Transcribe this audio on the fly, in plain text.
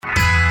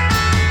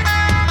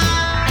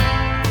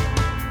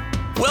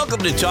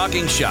Welcome to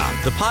Talking Shop,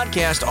 the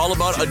podcast all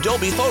about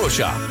Adobe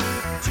Photoshop.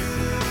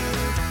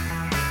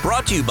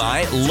 Brought to you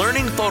by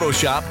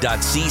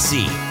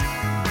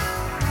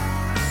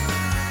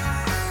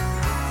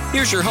learningphotoshop.cc.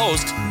 Here's your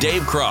host,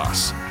 Dave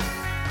Cross.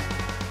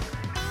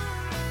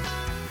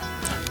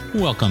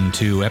 Welcome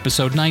to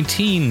episode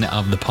 19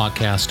 of the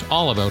podcast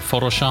all about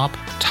Photoshop,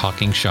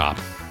 Talking Shop.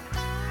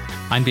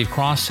 I'm Dave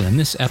Cross, and in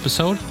this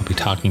episode, I'll be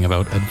talking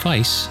about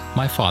advice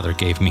my father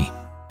gave me.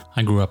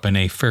 I grew up in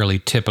a fairly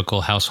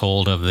typical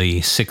household of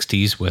the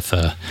 60s with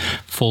a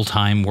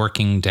full-time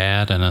working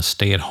dad and a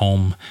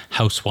stay-at-home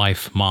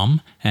housewife mom.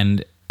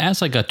 And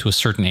as I got to a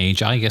certain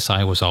age, I guess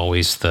I was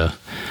always the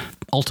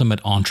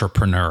ultimate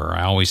entrepreneur.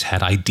 I always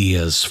had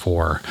ideas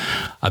for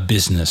a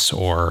business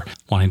or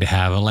wanting to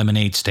have a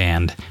lemonade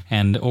stand.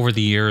 And over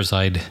the years,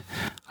 I'd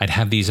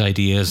have these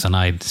ideas and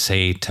I'd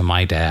say to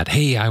my dad,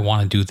 hey, I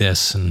want to do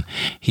this. And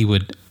he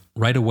would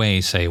right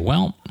away say,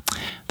 well,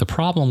 the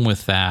problem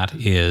with that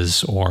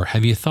is, or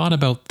have you thought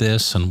about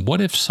this? And what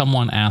if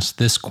someone asked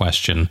this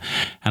question?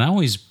 And I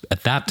always,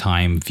 at that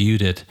time,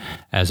 viewed it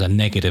as a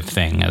negative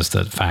thing, as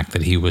the fact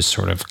that he was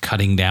sort of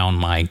cutting down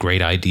my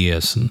great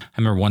ideas. And I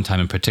remember one time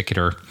in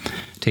particular,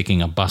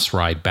 taking a bus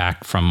ride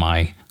back from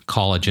my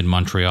college in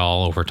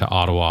Montreal over to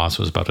Ottawa. So it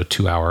was about a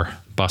 2-hour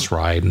bus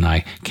ride, and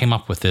I came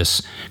up with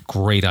this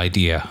great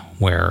idea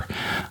where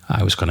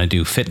I was going to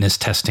do fitness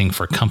testing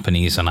for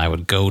companies, and I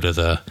would go to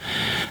the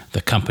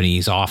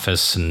company's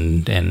office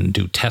and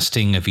do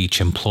testing of each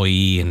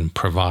employee and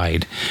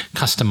provide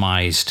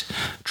customized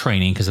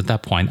training, because at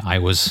that point I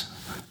was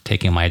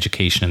taking my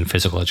education in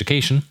physical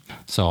education.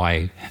 So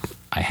I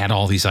had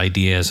all these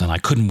ideas and I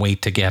couldn't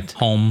wait to get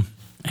home.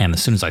 And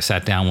as soon as I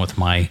sat down with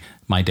my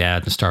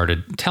dad and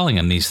started telling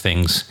him these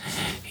things,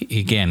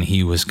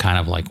 he was kind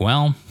of like,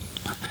 well,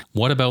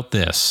 what about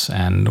this?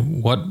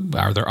 And what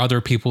are there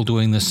other people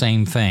doing the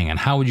same thing? And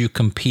how would you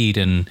compete?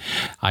 And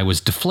I was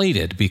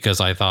deflated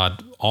because I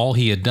thought all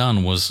he had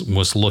done was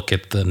look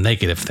at the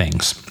negative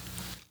things.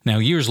 Now,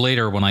 years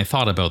later, when I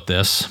thought about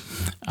this,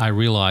 I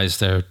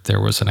realized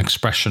there was an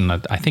expression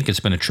that I think it's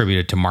been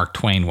attributed to Mark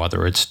Twain,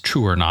 whether it's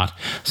true or not,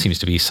 seems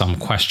to be some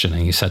question.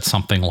 And he said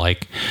something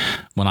like,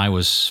 when I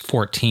was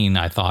 14,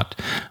 I thought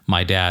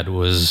my dad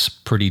was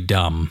pretty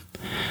dumb.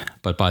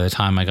 But by the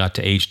time I got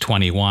to age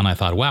 21, I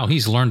thought, wow,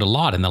 he's learned a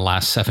lot in the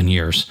last 7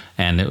 years.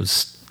 And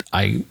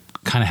I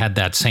kind of had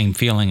that same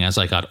feeling as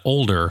I got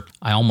older.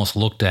 I almost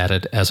looked at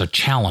it as a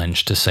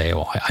challenge to say,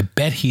 oh, I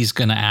bet he's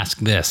going to ask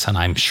this, and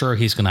I'm sure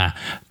he's going to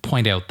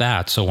point out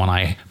that. So when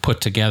I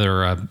put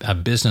together a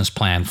business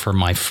plan for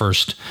my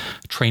first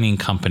training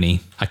company,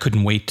 I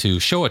couldn't wait to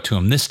show it to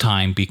him this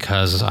time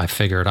because I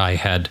figured I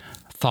had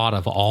thought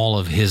of all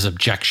of his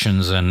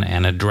objections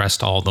and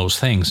addressed all those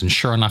things. And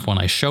sure enough, when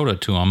I showed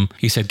it to him,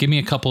 he said, give me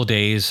a couple of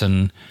days.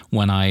 And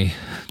when I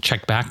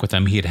checked back with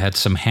him, he had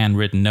some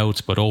handwritten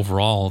notes, but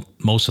overall,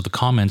 most of the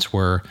comments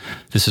were,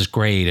 this is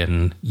great.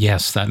 And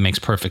yes, that makes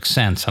perfect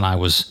sense. And I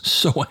was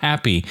so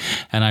happy.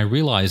 And I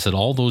realized that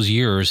all those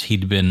years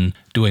he'd been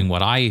doing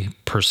what I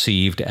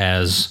perceived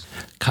as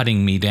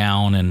cutting me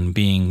down and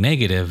being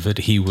negative, that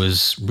he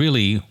was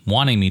really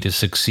wanting me to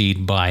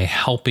succeed by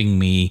helping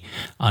me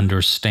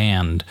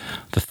understand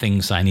the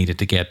things I needed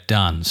to get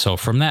done. So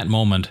from that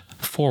moment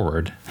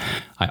forward,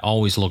 I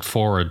always looked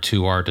forward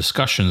to our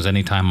discussions.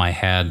 Anytime I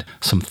had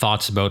some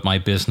thoughts about my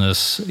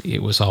business,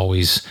 it was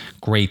always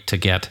great to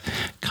get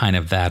kind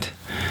of that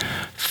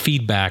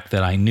feedback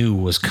that I knew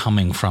was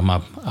coming from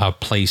a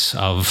place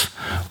of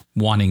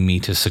wanting me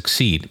to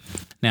succeed.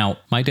 Now,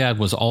 my dad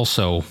was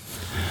also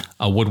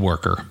a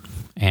woodworker,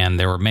 and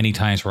there were many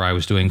times where I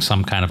was doing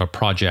some kind of a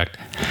project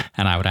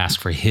and I would ask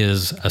for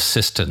his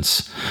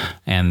assistance.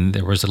 And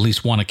there was at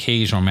least one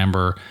occasion, I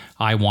remember,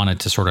 I wanted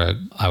to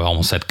I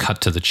almost said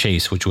cut to the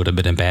chase, which would have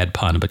been a bad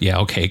pun, but yeah,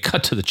 okay,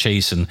 cut to the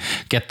chase and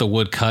get the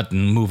wood cut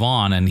and move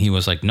on. And he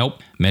was like,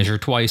 nope, measure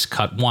twice,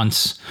 cut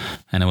once.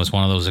 And it was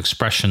one of those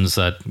expressions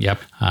that,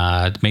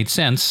 it made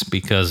sense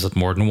because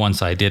more than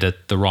once I did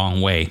it the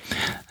wrong way.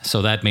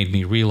 So that made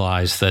me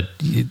realize that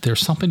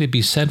there's something to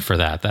be said for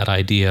that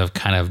idea of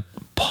kind of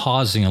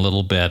pausing a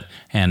little bit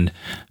and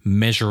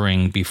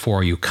measuring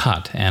before you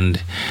cut.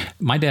 And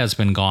my dad's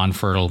been gone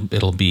for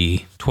it'll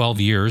be 12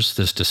 years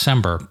this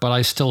December, but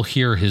I still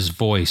hear his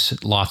voice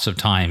lots of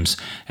times.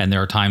 And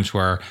there are times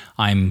where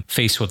I'm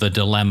faced with a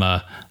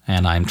dilemma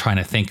and I'm trying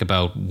to think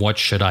about what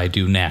should I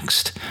do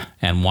next.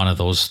 And one of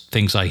those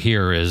things I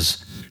hear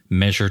is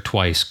measure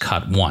twice,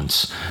 cut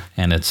once.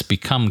 And it's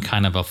become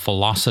kind of a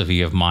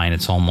philosophy of mine.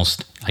 It's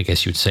almost, I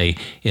guess you'd say,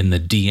 in the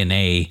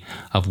DNA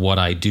of what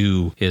I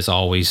do is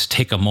always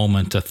take a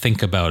moment to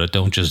think about it.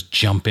 Don't just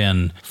jump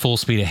in full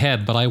speed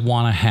ahead, but I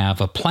want to have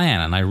a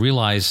plan. And I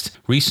realized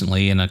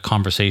recently in a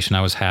conversation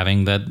I was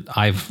having that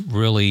I've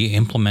really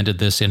implemented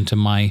this into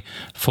my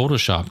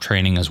Photoshop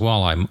training as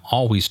well. I'm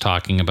always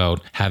talking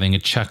about having a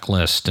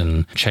checklist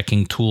and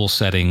checking tool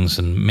settings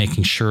and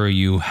making sure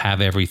you have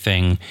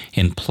everything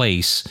in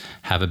place,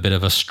 have a bit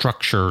of a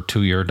structure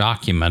to your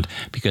document,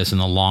 because in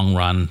the long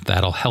run,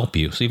 that'll help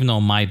you. So even though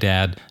my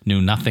dad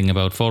knew nothing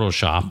about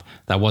Photoshop,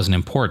 that wasn't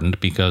important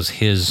because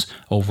his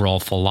overall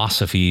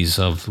philosophies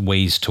of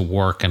ways to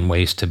work and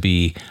ways to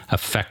be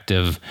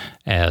effective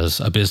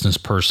as a business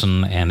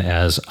person and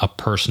as a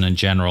person in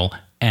general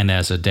and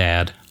as a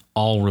dad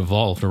all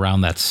revolved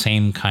around that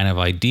same kind of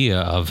idea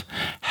of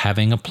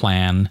having a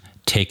plan,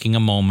 taking a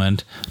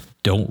moment,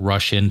 don't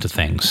rush into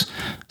things.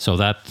 So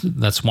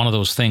that's one of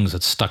those things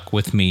that stuck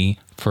with me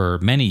for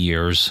many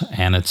years,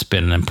 and it's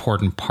been an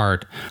important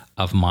part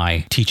of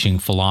my teaching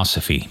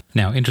philosophy.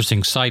 Now,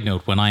 interesting side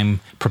note, when I'm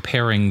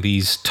preparing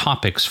these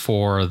topics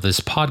for this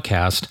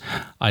podcast,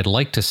 I'd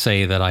like to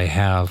say that I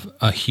have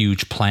a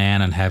huge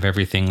plan and have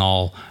everything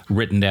all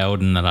written out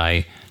and that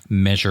I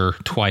measure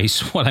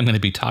twice what I'm going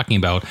to be talking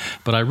about,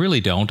 but I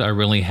really don't. I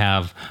really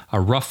have a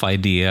rough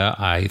idea.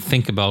 I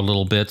think about a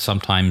little bit.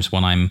 Sometimes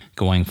when I'm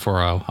going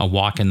for a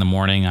walk in the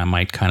morning, I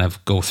might kind of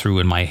go through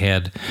in my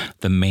head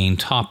the main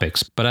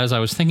topics. But as I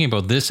was thinking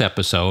about this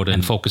episode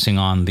and focusing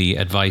on the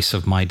advice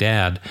of my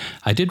dad,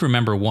 I did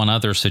remember one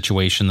other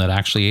situation that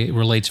actually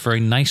relates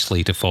very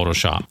nicely to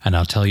Photoshop, and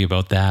I'll tell you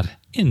about that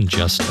in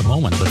just a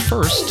moment. But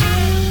first,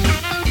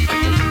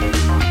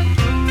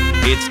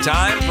 it's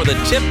time for the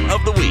tip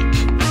of the week.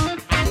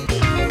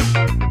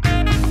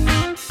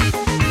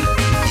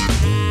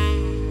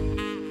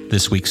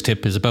 This week's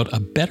tip is about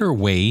a better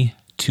way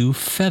to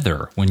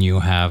feather. When you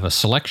have a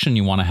selection,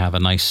 you want to have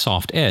a nice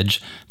soft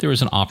edge, there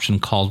is an option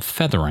called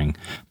feathering.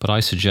 But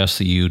I suggest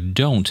that you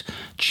don't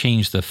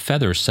change the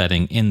feather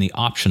setting in the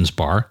options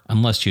bar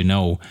unless you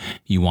know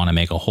you want to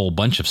make a whole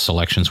bunch of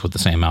selections with the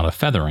same amount of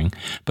feathering.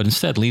 But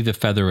instead, leave the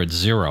feather at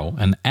 0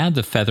 and add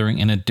the feathering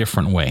in a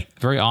different way.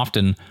 Very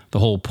often, the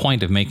whole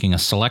point of making a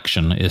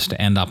selection is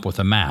to end up with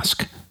a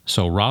mask.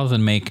 So rather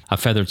than make a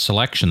feathered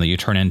selection that you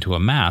turn into a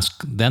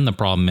mask, then the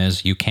problem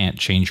is you can't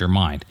change your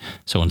mind.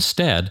 So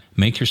instead,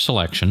 make your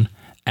selection,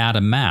 add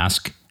a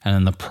mask, and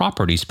in the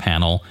Properties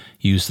panel,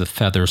 use the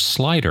Feather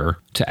slider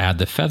to add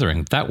the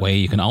feathering. That way,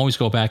 you can always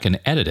go back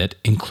and edit it,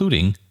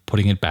 including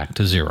putting it back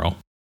to 0.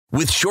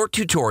 With short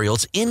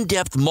tutorials,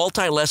 in-depth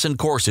multi-lesson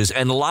courses,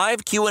 and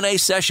live Q&A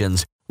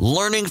sessions,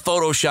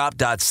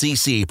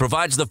 learningphotoshop.cc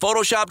provides the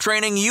Photoshop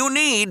training you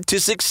need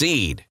to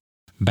succeed.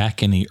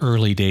 Back in the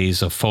early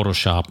days of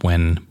Photoshop,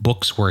 when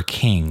books were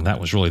king, that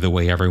was really the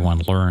way everyone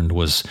learned,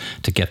 was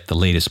to get the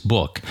latest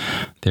book.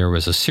 There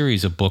was a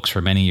series of books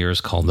for many years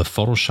called the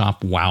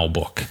Photoshop Wow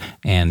Book.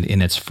 And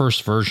in its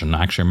first version,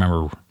 I actually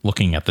remember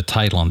looking at the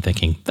title and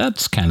thinking,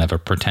 that's kind of a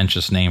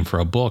pretentious name for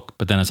a book.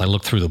 But then as I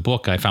looked through the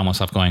book, I found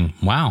myself going,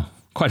 wow,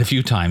 quite a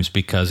few times,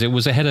 because it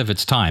was ahead of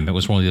its time. It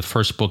was really the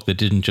first book that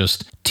didn't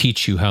just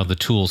teach you how the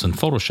tools in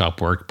Photoshop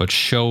work, but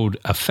showed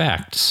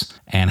effects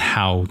and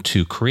how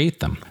to create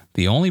them.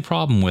 The only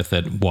problem with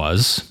it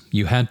was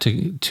you had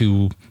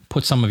to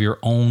put some of your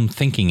own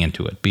thinking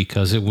into it,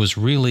 because it was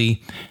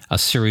really a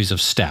series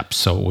of steps.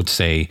 So it would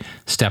say,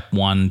 step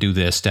 1, do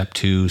this, step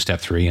 2,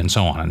 step 3, and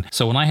so on. And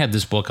so when I had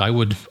this book, I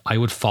would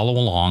follow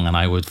along, and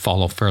I would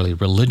follow fairly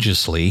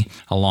religiously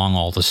along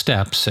all the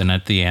steps. And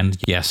at the end,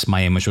 yes,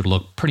 my image would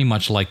look pretty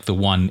much like the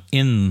one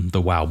in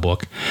the Wow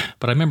book.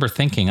 But I remember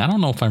thinking, I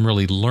don't know if I'm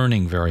really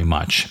learning very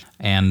much.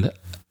 And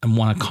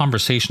one a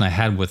conversation I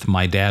had with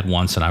my dad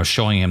once, and I was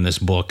showing him this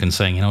book and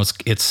saying,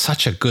 it's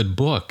such a good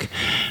book.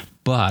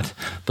 But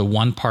the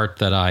one part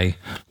that I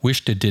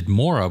wished it did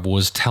more of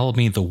was tell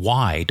me the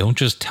why. Don't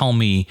just tell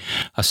me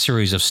a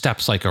series of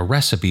steps like a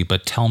recipe,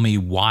 but tell me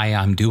why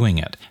I'm doing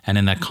it. And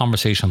in that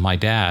conversation with my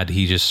dad,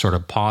 he just sort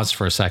of paused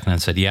for a second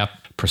and said, yep,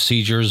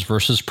 procedures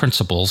versus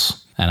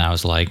principles. And I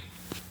was like,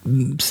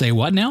 say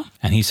what now?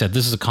 And he said,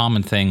 this is a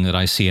common thing that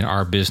I see in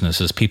our business,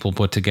 is people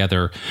put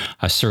together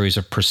a series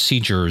of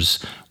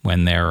procedures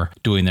when they're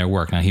doing their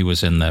work. Now, he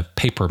was in the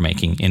paper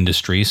making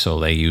industry,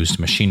 so they used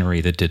machinery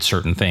that did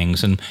certain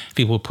things, and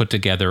people put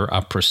together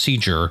a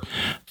procedure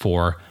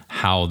for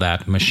how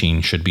that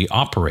machine should be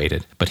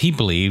operated. But he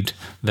believed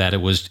that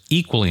it was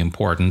equally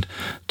important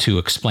to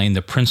explain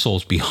the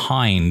principles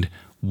behind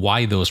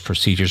why those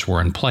procedures were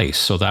in place.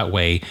 So that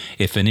way,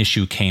 if an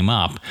issue came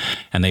up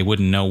and they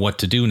wouldn't know what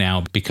to do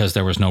now because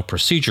there was no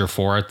procedure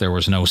for it, there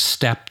was no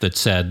step that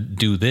said,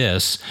 do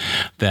this,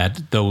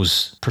 that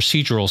those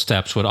procedural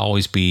steps would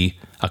always be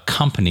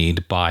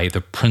accompanied by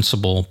the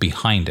principle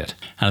behind it.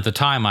 And at the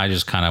time, I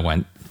just kind of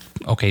went,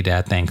 okay,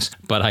 Dad, thanks.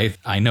 But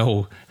I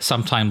know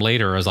sometime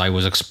later, as I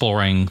was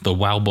exploring the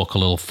Wow book a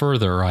little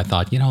further, I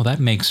thought, that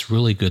makes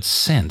really good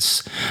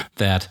sense,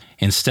 that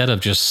instead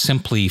of just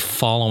simply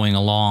following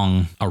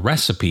along a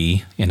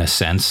recipe, in a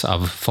sense,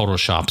 of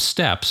Photoshop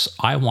steps,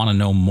 I want to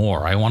know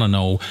more. I want to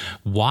know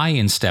why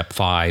in step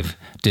 5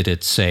 did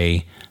it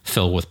say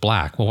fill with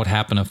black? Well, what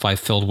happened if I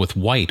filled with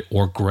white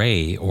or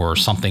gray or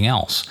something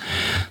else?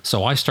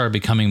 So I started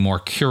becoming more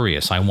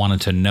curious. I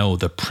wanted to know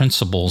the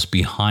principles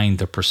behind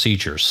the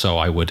procedures. So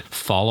I would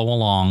follow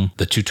along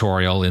the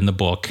tutorial in the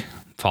book,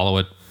 follow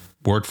it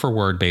word for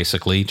word,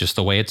 basically, just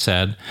the way it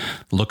said,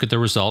 look at the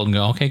result and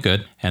go, okay,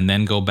 good. And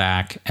then go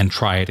back and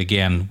try it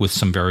again with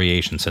some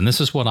variations. And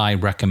this is what I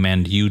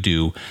recommend you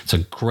do. It's a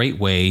great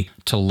way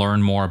to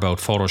learn more about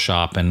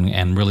Photoshop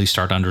and really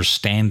start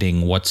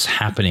understanding what's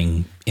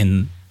happening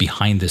in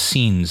behind the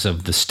scenes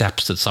of the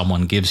steps that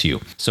someone gives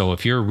you. So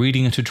if you're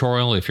reading a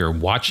tutorial, if you're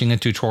watching a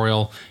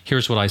tutorial,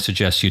 here's what I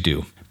suggest you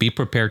do. Be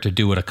prepared to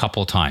do it a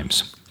couple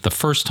times. The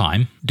first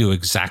time, do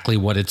exactly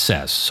what it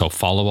says. So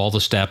follow all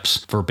the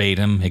steps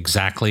verbatim,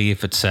 exactly.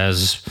 If it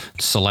says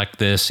select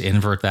this,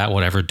 invert that,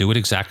 whatever, do it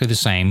exactly the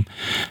same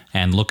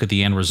and look at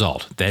the end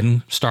result.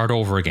 Then start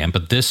over again.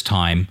 But this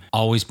time,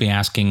 always be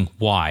asking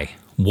why,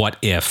 what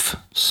if,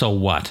 so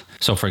what.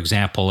 So for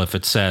example, if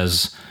it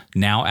says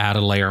now add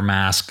a layer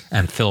mask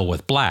and fill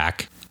with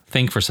black,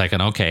 think for a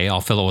second, okay,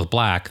 I'll fill it with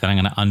black, then I'm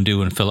going to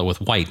undo and fill it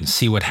with white and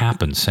see what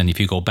happens. And if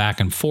you go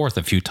back and forth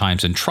a few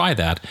times and try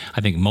that,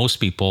 I think most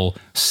people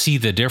see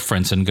the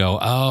difference and go,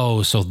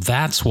 oh, so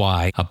that's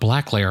why a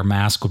black layer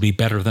mask would be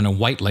better than a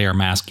white layer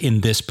mask in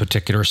this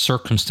particular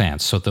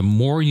circumstance. So the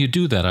more you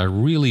do that, I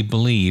really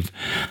believe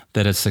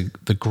that it's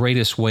the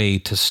greatest way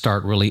to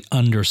start really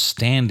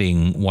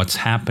understanding what's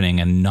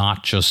happening and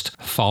not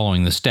just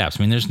following the steps.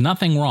 I mean, there's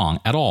nothing wrong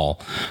at all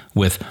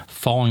with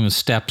following the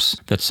steps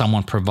that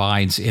someone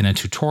provides in a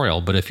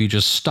tutorial, but if you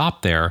just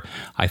stop there,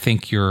 I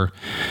think you're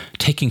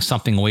taking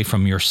something away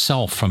from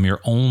yourself, from your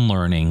own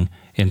learning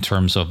in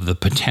terms of the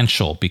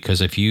potential,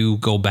 because if you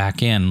go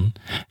back in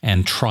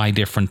and try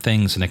different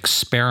things and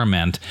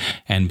experiment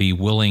and be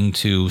willing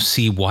to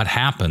see what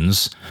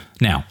happens.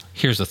 Now,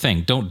 here's the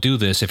thing. Don't do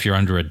this if you're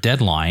under a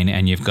deadline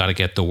and you've got to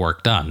get the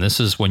work done. This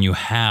is when you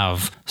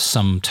have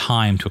some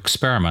time to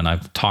experiment.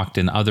 I've talked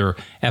in other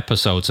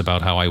episodes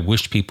about how I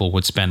wish people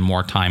would spend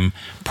more time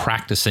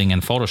practicing in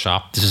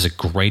Photoshop. This is a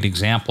great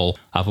example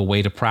of a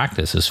way to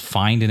practice, is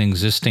find an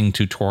existing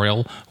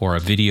tutorial or a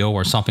video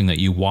or something that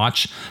you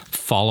watch,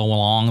 follow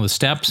along the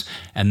steps,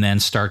 and then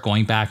start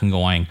going back and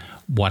going,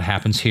 what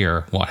happens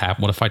here? What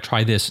if I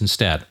try this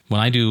instead? When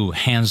I do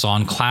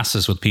hands-on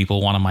classes with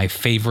people, one of my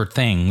favorite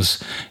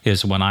things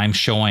is when I'm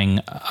showing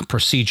a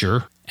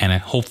procedure and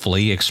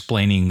hopefully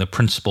explaining the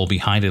principle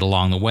behind it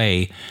along the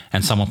way,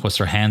 and someone puts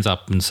their hands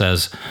up and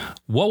says,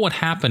 what would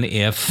happen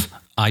if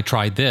I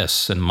tried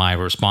this? And my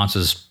response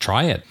is,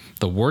 try it.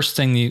 The worst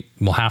thing you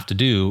will have to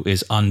do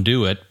is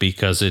undo it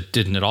because it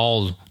didn't at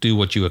all do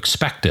what you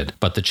expected.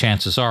 But the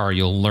chances are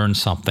you'll learn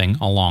something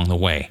along the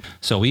way.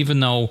 So even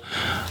though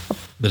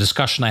the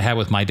discussion I had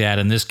with my dad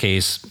in this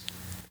case,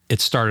 it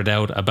started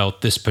out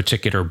about this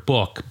particular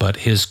book, but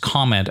his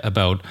comment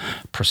about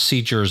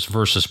procedures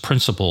versus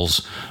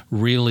principles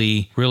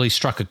really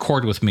struck a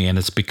chord with me, and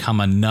it's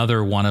become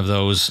another one of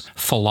those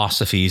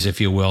philosophies,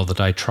 if you will, that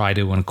I try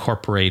to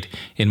incorporate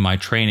in my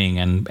training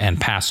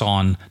and pass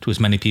on to as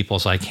many people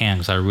as I can,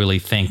 because I really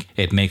think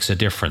it makes a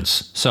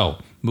difference. So,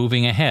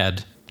 moving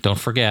ahead, don't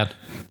forget,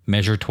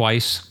 measure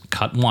twice,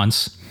 cut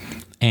once,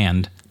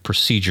 and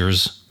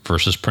procedures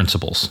versus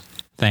principles.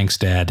 Thanks,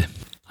 Dad.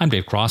 I'm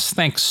Dave Cross.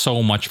 Thanks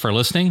so much for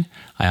listening.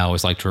 I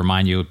always like to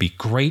remind you it would be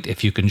great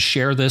if you can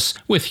share this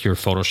with your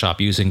Photoshop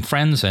using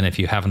friends. And if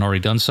you haven't already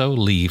done so,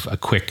 leave a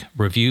quick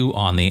review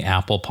on the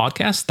Apple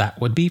Podcast.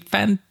 That would be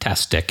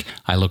fantastic.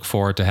 I look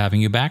forward to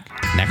having you back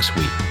next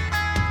week.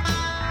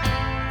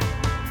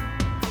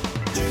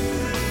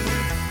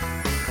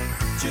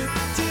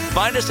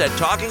 Find us at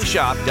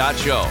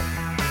talkingshop.show.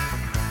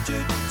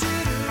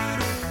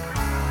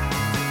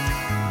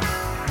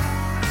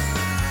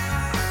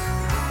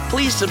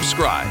 Please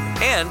subscribe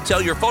and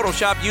tell your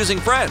Photoshop using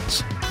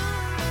friends.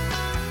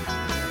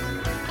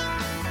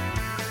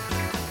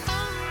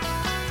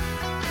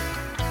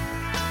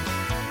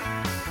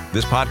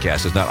 This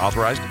podcast is not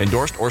authorized,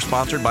 endorsed, or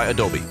sponsored by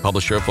Adobe,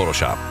 publisher of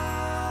Photoshop.